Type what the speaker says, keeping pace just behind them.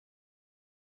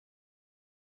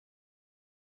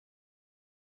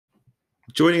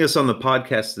Joining us on the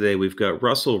podcast today, we've got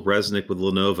Russell Resnick with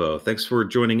Lenovo. Thanks for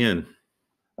joining in.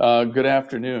 Good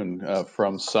afternoon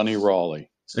from sunny Raleigh.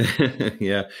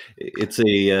 Yeah, it's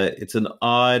an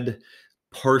odd,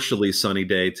 partially sunny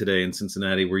day today in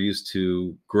Cincinnati. We're used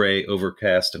to gray,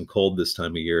 overcast, and cold this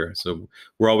time of year, so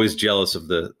we're always jealous of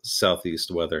the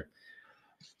southeast weather.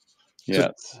 So,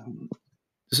 Yes.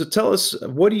 so tell us,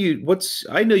 what's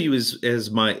I know you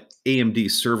as my AMD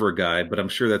server guy, but I'm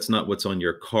sure that's not what's on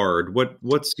your card.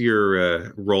 What's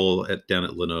your role down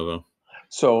at Lenovo?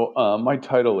 So my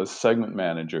title is segment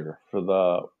manager for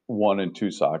the 1 and 2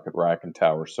 socket rack and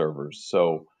tower servers.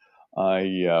 So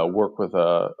I work with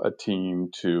a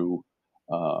team to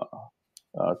uh,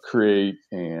 create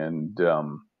and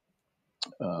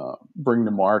bring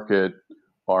to market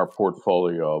our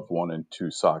portfolio of 1 and 2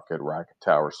 socket rack and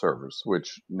tower servers,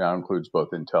 which now includes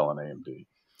both Intel and AMD.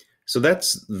 So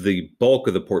that's the bulk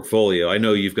of the portfolio. I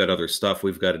know you've got other stuff.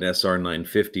 We've got an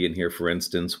SR950 in here, for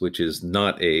instance, which is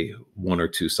not a 1 or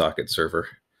 2 socket server.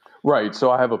 Right.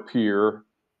 So I have a peer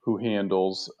who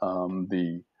handles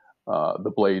the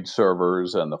blade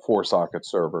servers and the 4 socket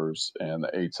servers and the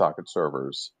 8 socket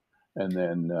servers, and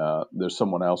then there's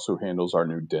someone else who handles our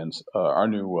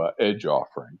new edge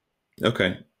offering.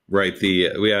 Okay, right.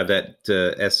 We have that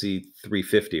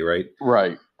SE350, right?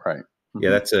 Right. Right.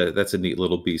 Yeah, Hmm. that's a neat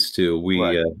little beast too.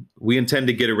 Right. We intend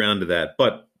to get around to that,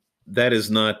 but that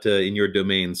is not in your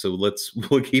domain. So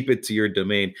we'll keep it to your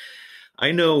domain.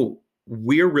 I know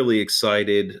we're really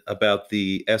excited about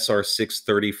the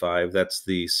SR635. That's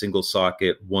the single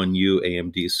socket 1U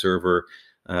AMD server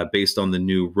based on the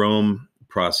new Rome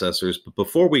processors. But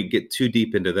before we get too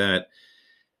deep into that,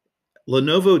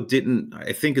 Lenovo didn't,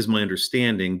 I think is my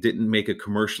understanding, didn't make a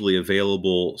commercially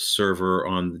available server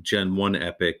on the Gen 1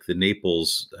 EPYC, the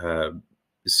Naples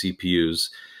CPUs.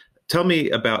 Tell me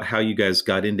about how you guys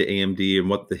got into AMD and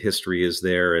what the history is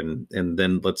there, and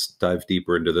then let's dive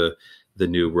deeper into the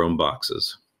new Rome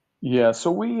boxes. Yeah.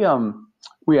 So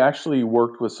we actually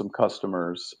worked with some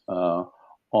customers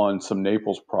on some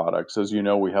Naples products. As you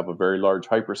know, we have a very large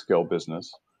hyperscale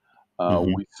business.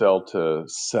 Hmm. We sell to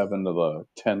 7 of the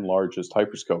 10 largest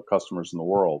hyperscale customers in the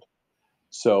world.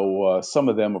 So some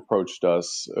of them approached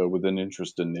us with an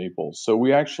interest in Naples. So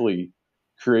we actually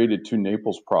created 2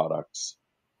 Naples products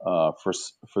for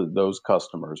those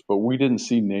customers, but we didn't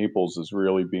see Naples as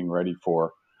really being ready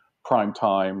for prime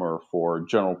time or for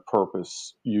general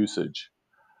purpose usage.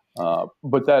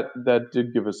 But that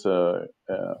did give us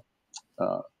an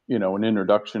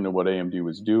introduction to what AMD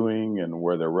was doing and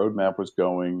where their roadmap was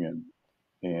going,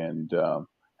 and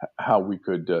how we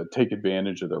could take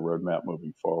advantage of their roadmap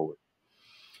moving forward.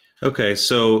 Okay,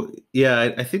 so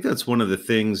yeah, I think that's one of the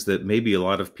things that maybe a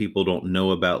lot of people don't know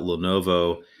about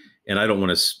Lenovo, and I don't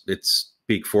want to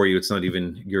speak for you. It's not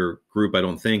even your group, I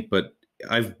don't think, but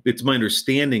it's my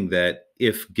understanding that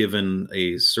if given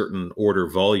a certain order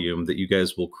volume, that you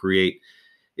guys will create,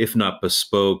 if not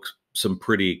bespoke, some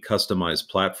pretty customized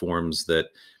platforms that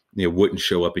wouldn't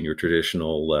show up in your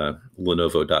traditional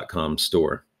Lenovo.com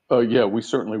store. Oh yeah, we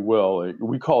certainly will.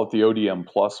 We call it the ODM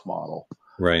Plus model,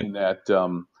 Right. in that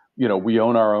we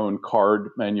own our own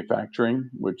card manufacturing,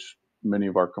 which many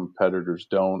of our competitors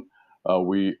don't.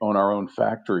 We own our own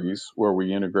factories where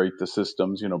we integrate the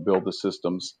systems, build the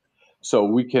systems, so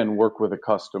we can work with a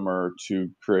customer to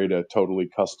create a totally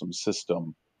custom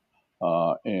system,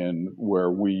 and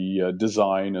where we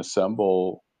design,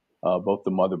 assemble both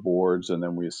the motherboards, and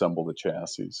then we assemble the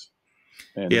chassis,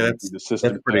 and Yeah, then do the that's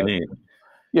system pretty test. neat.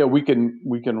 Yeah, we can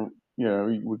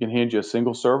hand you a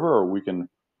single server, or we can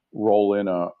roll in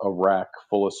a rack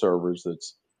full of servers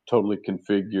that's totally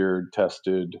configured,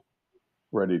 tested,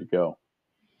 ready to go.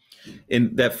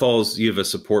 And that falls, you have a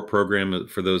support program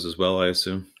for those as well, I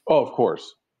assume. Oh, of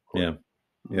course, of course. Yeah.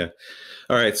 Mhm. Yeah.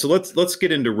 All right. So let's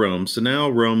get into Rome. So now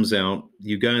Rome's out.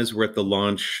 You guys were at the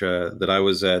launch that I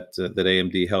was at that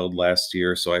AMD held last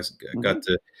year. So I got Mhm.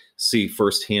 to see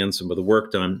firsthand some of the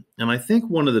work done. And I think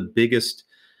one of the biggest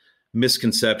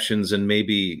misconceptions and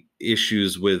maybe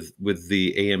issues with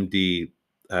the AMD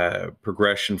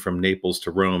progression from Naples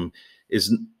to Rome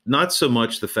is not so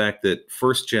much the fact that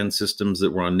first gen systems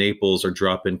that were on Naples are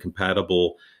drop-in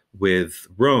compatible with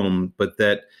Rome, but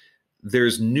that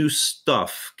there's new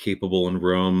stuff capable in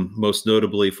Rome, most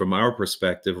notably from our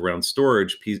perspective around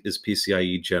storage is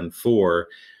PCIe Gen4.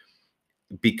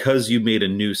 Because you made a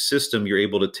new system, you're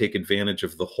able to take advantage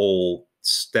of the whole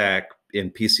stack in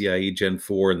PCIe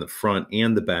Gen4 in the front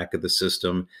and the back of the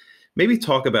system. Maybe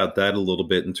talk about that a little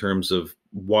bit in terms of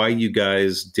why you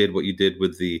guys did what you did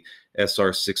with the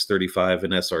SR635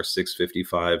 and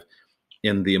SR655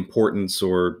 and the importance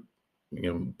or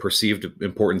perceived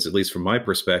importance, at least from my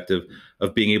perspective,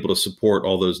 of being able to support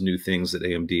all those new things that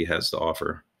AMD has to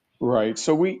offer. Right.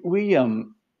 So we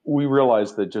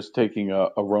realized that just taking a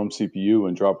Rome CPU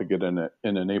and dropping it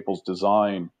in a Naples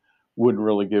design wouldn't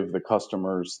really give the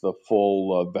customers the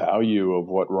full value of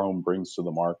what Rome brings to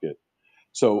the market.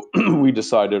 So we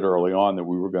decided early on that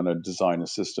we were going to design a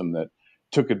system that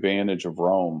took advantage of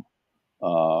Rome,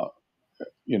 uh,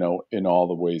 in all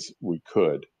the ways we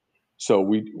could. So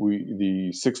we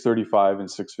the 635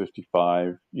 and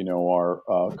 655,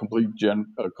 are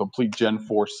complete Gen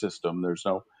 4 system. There's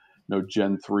no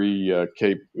Gen 3 I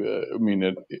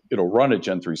mean, it'll run at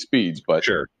Gen 3 speeds, but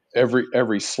Sure.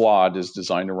 every slot is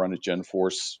designed to run at Gen 4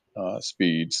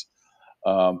 speeds.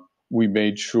 We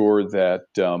made sure that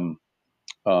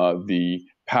the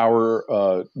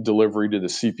power delivery to the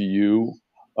CPU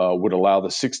would allow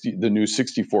the new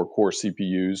 64 core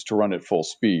CPUs to run at full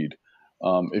speed.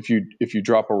 If you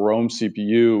drop a Rome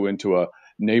CPU into a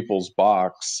Naples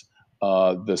box,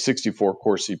 the 64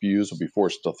 core CPUs will be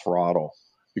forced to throttle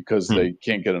because Hmm. they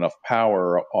can't get enough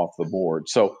power off the board.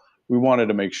 So we wanted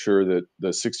to make sure that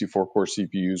the 64 core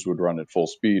CPUs would run at full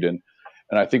speed, and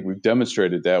I think we've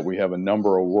demonstrated that. We have a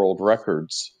number of world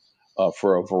records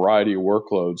for a variety of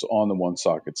workloads on the one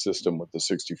socket system with the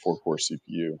 64 core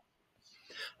CPU.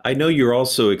 I know you're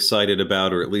also excited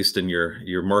about, or at least in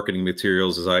your marketing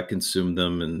materials as I consume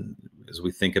them, and as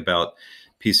we think about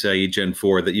PCIe Gen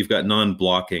 4, that you've got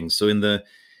non-blocking. So in the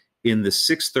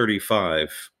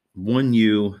 635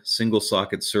 1U single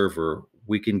socket server,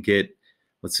 we can get,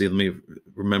 let's see, let me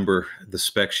remember the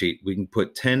spec sheet. We can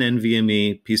put 10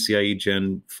 NVMe PCIe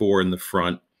Gen 4 in the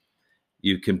front.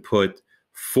 You can put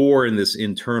 4 in this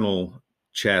internal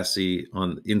chassis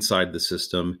on inside the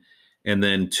system, and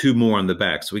then 2 more on the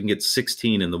back. So we can get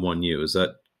 16 in the 1U.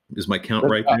 Is my count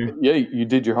right there? Yeah, you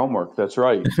did your homework. That's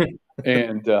right.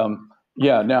 And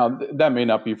yeah, now that may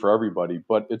not be for everybody,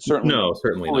 but it certainly No,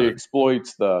 certainly fully not.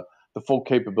 exploits the full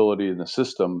capability in the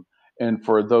system. And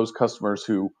for those customers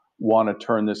who want to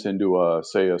turn this into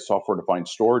say a software defined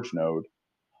storage node,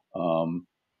 um,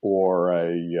 or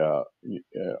a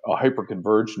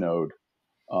hyper-converged node,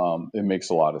 it makes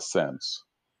a lot of sense.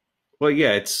 Well,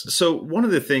 yeah, it's so one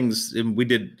of the things and we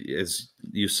did, as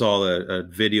you saw a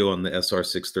video on the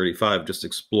SR635, just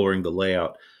exploring the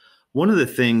layout. One of the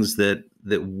things that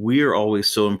we're always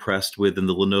so impressed with in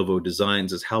the Lenovo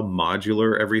designs is how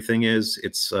modular everything is.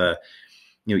 It's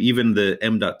even the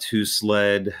M.2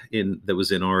 sled that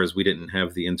was in ours, we didn't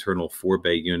have the internal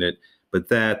 4-bay unit, but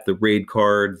the RAID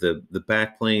card, the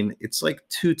backplane, it's like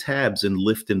 2 tabs and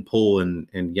lift and pull and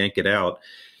yank it out.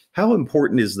 How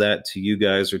important is that to you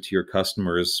guys or to your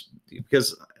customers?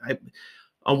 Because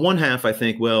on one half, I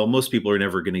think, well, most people are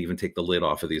never going to even take the lid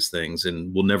off of these things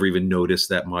and will never even notice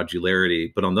that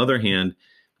modularity. But on the other hand,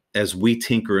 as we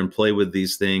tinker and play with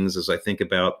these things, as I think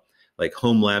about like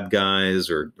home lab guys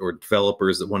or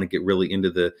developers that want to get really into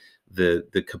the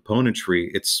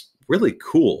componentry, it's really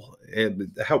cool.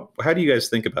 And how do you guys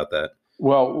think about that?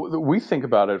 Well, we think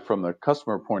about it from the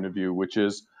customer point of view, which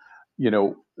is,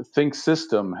 Think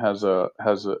System has a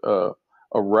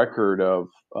record of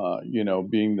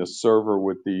being the server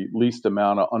with the least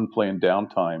amount of unplanned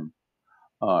downtime,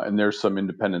 and there's some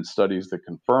independent studies that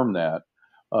confirm that.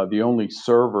 The only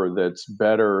server that's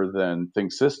better than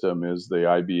Think System is the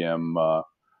IBM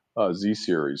Z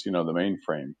series, the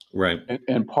mainframe. Right.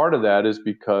 And part of that is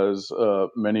because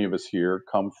many of us here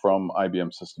come from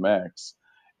IBM System X,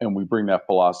 and we bring that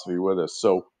philosophy with us.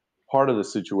 So part of the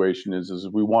situation is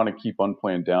we want to keep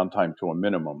unplanned downtime to a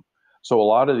minimum. So a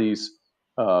lot of these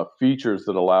features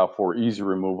that allow for easy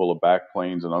removal of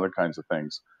backplanes and other kinds of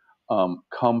things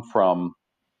come from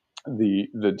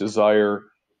the desire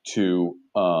to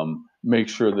make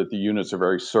sure that the units are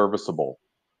very serviceable,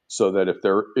 so that if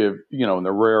in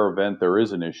the rare event there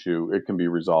is an issue, it can be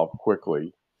resolved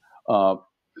quickly. Uh,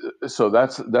 so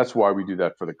that's why we do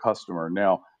that for the customer.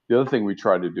 Now, the other thing we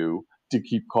try to do to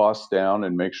keep costs down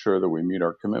and make sure that we meet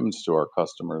our commitments to our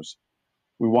customers,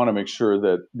 we want to make sure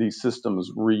that these systems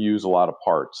reuse a lot of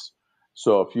parts.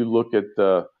 So if you look at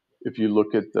the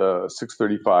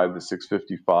 635, the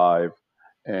 655,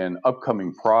 and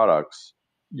upcoming products,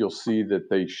 you'll see that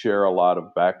they share a lot of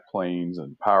backplanes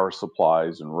and power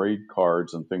supplies and RAID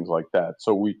cards and things like that.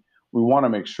 So we want to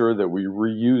make sure that we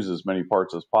reuse as many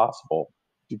parts as possible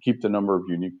to keep the number of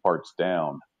unique parts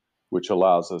down, which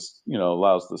allows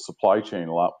the supply chain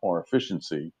a lot more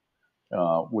efficiency,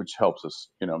 which helps us,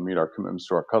 meet our commitments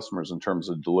to our customers in terms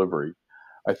of delivery.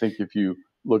 I think if you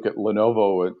look at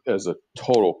Lenovo as a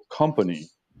total company,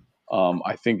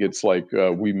 I think it's like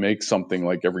we make something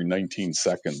like every 19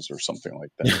 seconds or something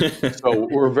like that. So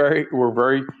we're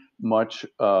very much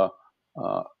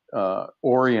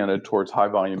oriented towards high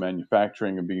volume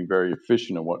manufacturing and being very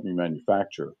efficient in what we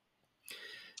manufacture.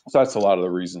 So that's a lot of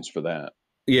the reasons for that.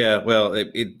 Yeah, well,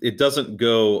 it doesn't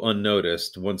go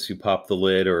unnoticed once you pop the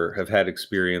lid or have had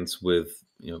experience with,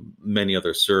 you know, many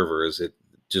other servers. It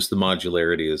just the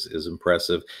modularity is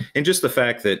impressive, and just the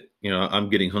fact that, you know, I'm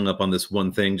getting hung up on this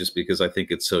one thing just because I think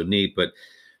it's so neat. But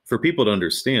for people to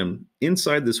understand,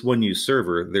 inside this one U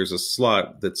server, there's a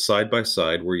slot that's side by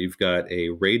side where you've got a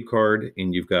RAID card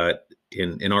and you've got,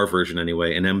 in our version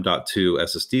anyway, an M.2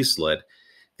 SSD sled.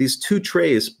 These two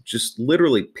trays just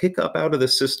literally pick up out of the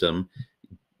system,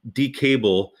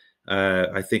 decable,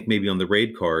 I think maybe on the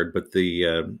RAID card, but the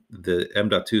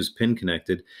M.2 is pin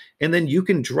connected, and then you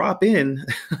can drop in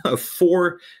a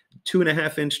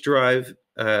 2.5-inch drive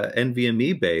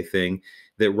NVMe bay thing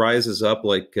that rises up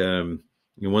like,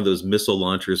 you know, one of those missile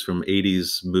launchers from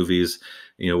 80s movies,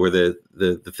 you know, where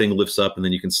the thing lifts up and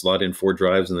then you can slot in 4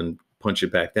 drives and then punch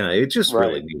it back down. It's just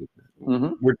really neat.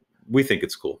 Mm-hmm. We think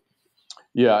it's cool.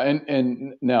 Yeah,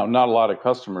 and now not a lot of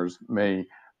customers may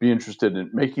be interested in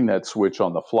making that switch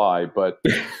on the fly, but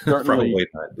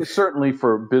certainly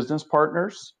for business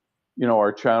partners, you know,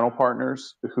 our channel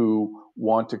partners who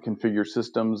want to configure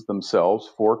systems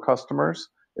themselves for customers,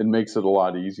 it makes it a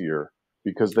lot easier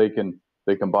because they can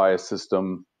buy a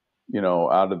system, you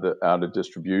know, out of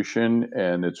distribution,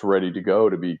 and it's ready to go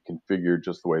to be configured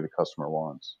just the way the customer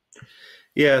wants.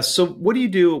 Yeah. So what do you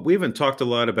do? We haven't talked a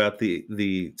lot about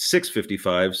the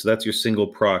 655. So that's your single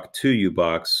proc 2U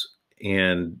box.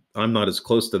 And I'm not as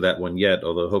close to that one yet,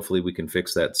 although hopefully we can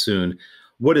fix that soon.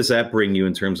 What does that bring you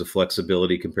in terms of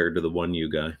flexibility compared to the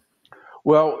 1U guy?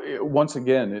 Well, once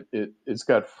again, it's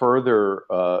got further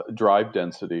drive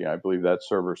density. I believe that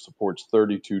server supports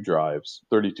 32 drives,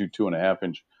 32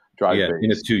 2.5-inch drive bays.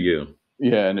 In a 2U.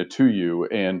 Yeah, in a 2U,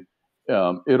 and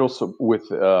it'll with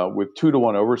 2-to-1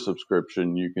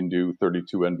 oversubscription, you can do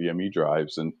 32 NVMe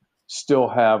drives and still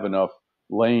have enough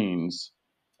lanes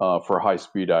for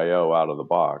high-speed I/O out of the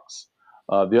box.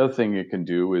 The other thing it can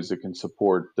do is it can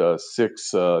support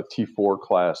 6 T4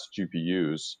 class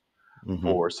GPUs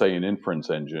for, say, an inference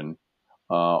engine,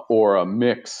 or a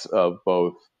mix of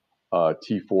both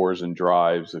T4s and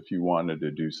drives if you wanted to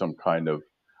do some kind of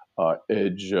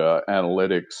edge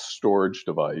analytics storage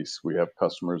device. We have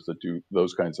customers that do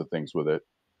those kinds of things with it.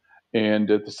 And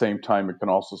at the same time, it can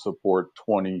also support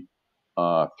 20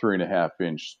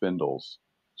 3.5-inch spindles.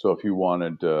 So if you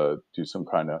wanted to do some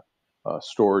kind of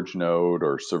storage node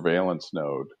or surveillance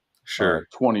node, sure,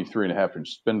 20 3.5-inch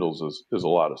spindles is a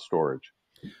lot of storage.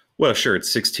 Well, sure,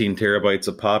 it's 16 terabytes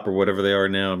a pop or whatever they are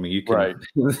now. I mean, you can, right.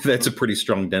 That's a pretty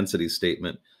strong density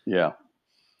statement. Yeah.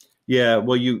 Yeah,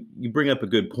 well, you bring up a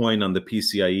good point on the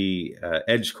PCIe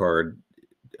edge card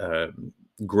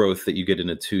growth that you get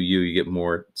in a 2U. You get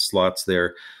more slots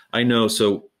there. I know,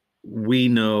 so we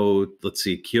know, let's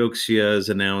see, Kioxia has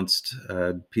announced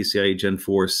PCIe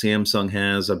Gen4. Samsung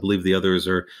has. I believe the others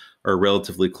are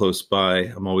relatively close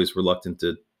by. I'm always reluctant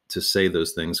to say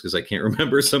those things because I can't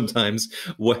remember sometimes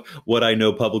what I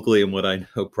know publicly and what I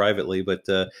know privately. But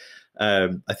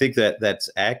I think that's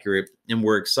accurate, and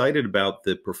we're excited about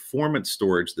the performance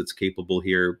storage that's capable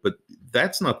here. But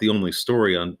that's not the only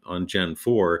story on Gen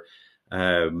 4.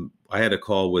 I had a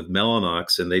call with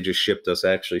Mellanox, and they just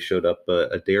showed up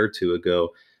a day or two ago,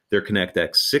 their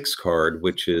ConnectX 6 card,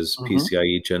 which is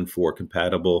PCIe Gen 4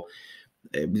 compatible.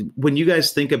 When you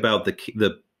guys think about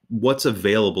the what's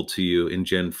available to you in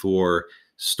Gen 4,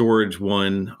 storage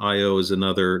one, IO is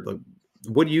another.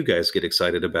 What do you guys get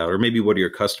excited about, or maybe what are your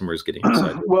customers getting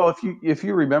excited about? Well, if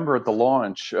you remember at the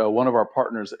launch, one of our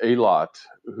partners, Alot,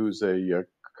 who's a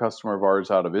customer of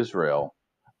ours out of Israel,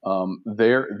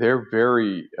 they're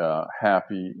very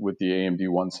happy with the AMD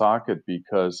One Socket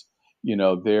because, you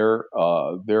know,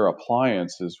 their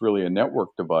appliance is really a network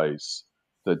device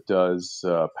that does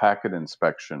packet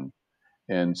inspection,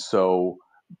 and so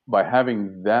by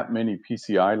having that many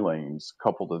PCI lanes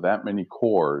coupled to that many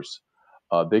cores,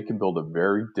 they can build a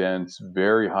very dense,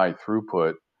 very high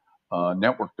throughput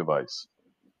network device.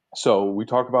 So we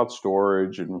talk about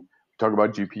storage and we talk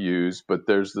about GPUs, but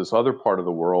there's this other part of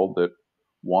the world that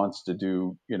wants to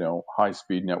do, you know, high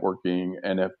speed networking,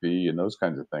 NFV, and those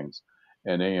kinds of things.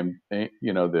 And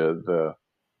you know,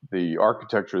 the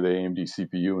architecture of the AMD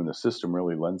CPU in the system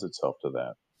really lends itself to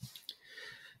that.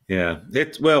 Yeah,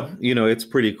 it's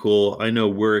pretty cool. I know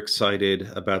we're excited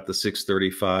about the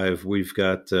 635. We've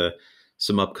got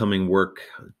some upcoming work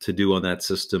to do on that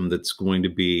system that's going to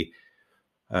be,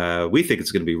 we think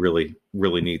it's going to be really,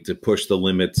 really neat to push the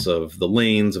limits of the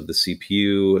lanes, of the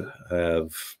CPU,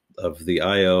 of the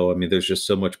IO. I mean, there's just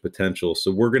so much potential.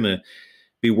 So we're going to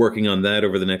be working on that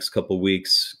over the next couple of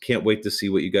weeks. Can't wait to see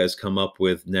what you guys come up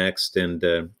with next. And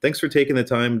thanks for taking the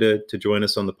time to join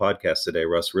us on the podcast today,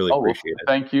 Russ. Really Oh, well, appreciate it.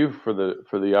 thank you for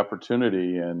the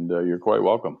opportunity, and you're quite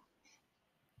welcome.